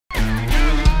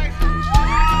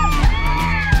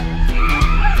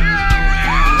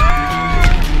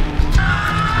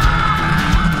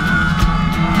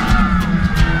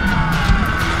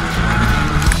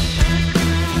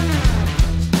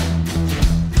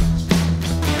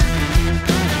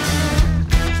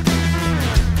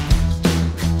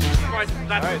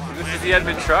Alright, so this is the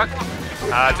Edmund truck.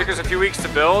 It took us a few weeks to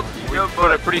build. We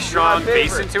put a pretty strong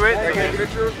base into it.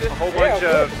 A whole bunch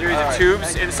of series of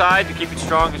tubes inside to keep it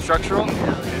strong and structural.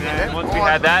 And then once we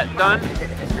had that done,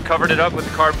 we covered it up with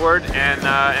the cardboard and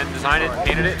designed it and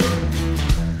painted it.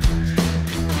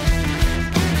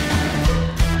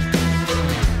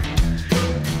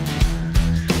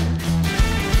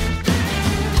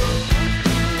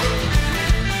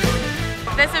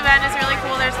 This event is really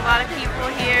cool. There's a lot of people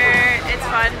here. It's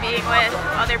fun being with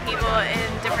other people in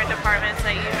different departments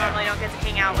that you normally don't get to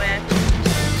hang out with.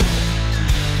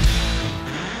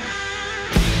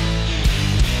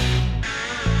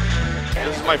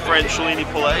 This is my friend Shalini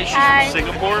Pillay. She's from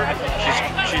Singapore.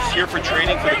 She's here for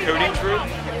training for the coatings room.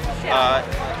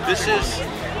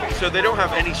 So they don't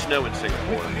have any snow in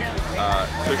Singapore.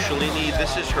 So Shalini,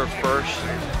 this is her first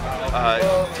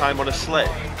time on a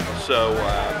sled. So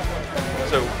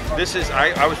this is,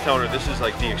 I was telling her, this is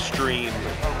like the extreme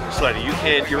sledding. You're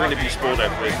going to be spoiled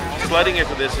after this. Sledding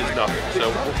after this is nothing.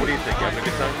 So what do you think? You having a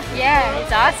good time? Yeah,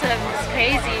 it's awesome. It's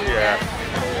crazy. Yeah.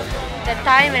 The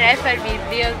time and effort we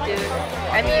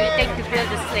take to build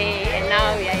the sleigh, and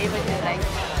now we are able to like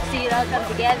see it all come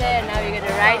together, and now we're going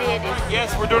to ride it.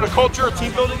 Yes, we're doing a culture,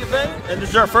 team building event, and this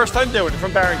is our first time doing it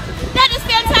from Barrington. That is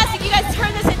fantastic. You guys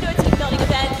turned this into a team building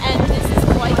event, and this is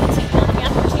quite a team building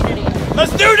opportunity.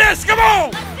 Let's do this! Come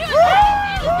on! Let's do it!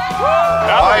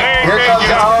 All right, here comes,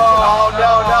 oh,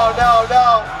 no.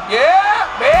 Yeah!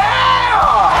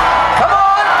 Come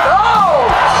on, go!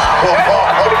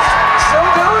 Still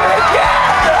doing it, yeah!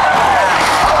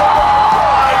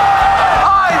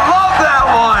 I love that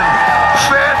one!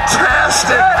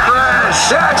 Fantastic crash!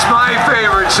 That's my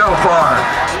favorite so far.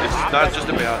 It's not just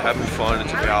about having fun,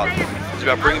 it's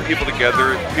about bringing people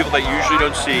together, people that you usually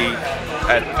don't see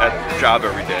at the job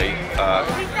every day,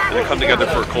 and they come together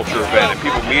for a culture event, and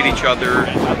people meet each other,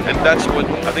 and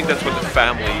I think that's what the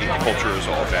family culture is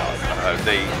all about.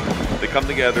 They come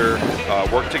together,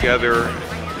 work together,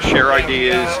 share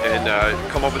ideas, and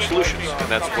come up with solutions, and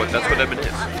that's what Edmund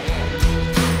is.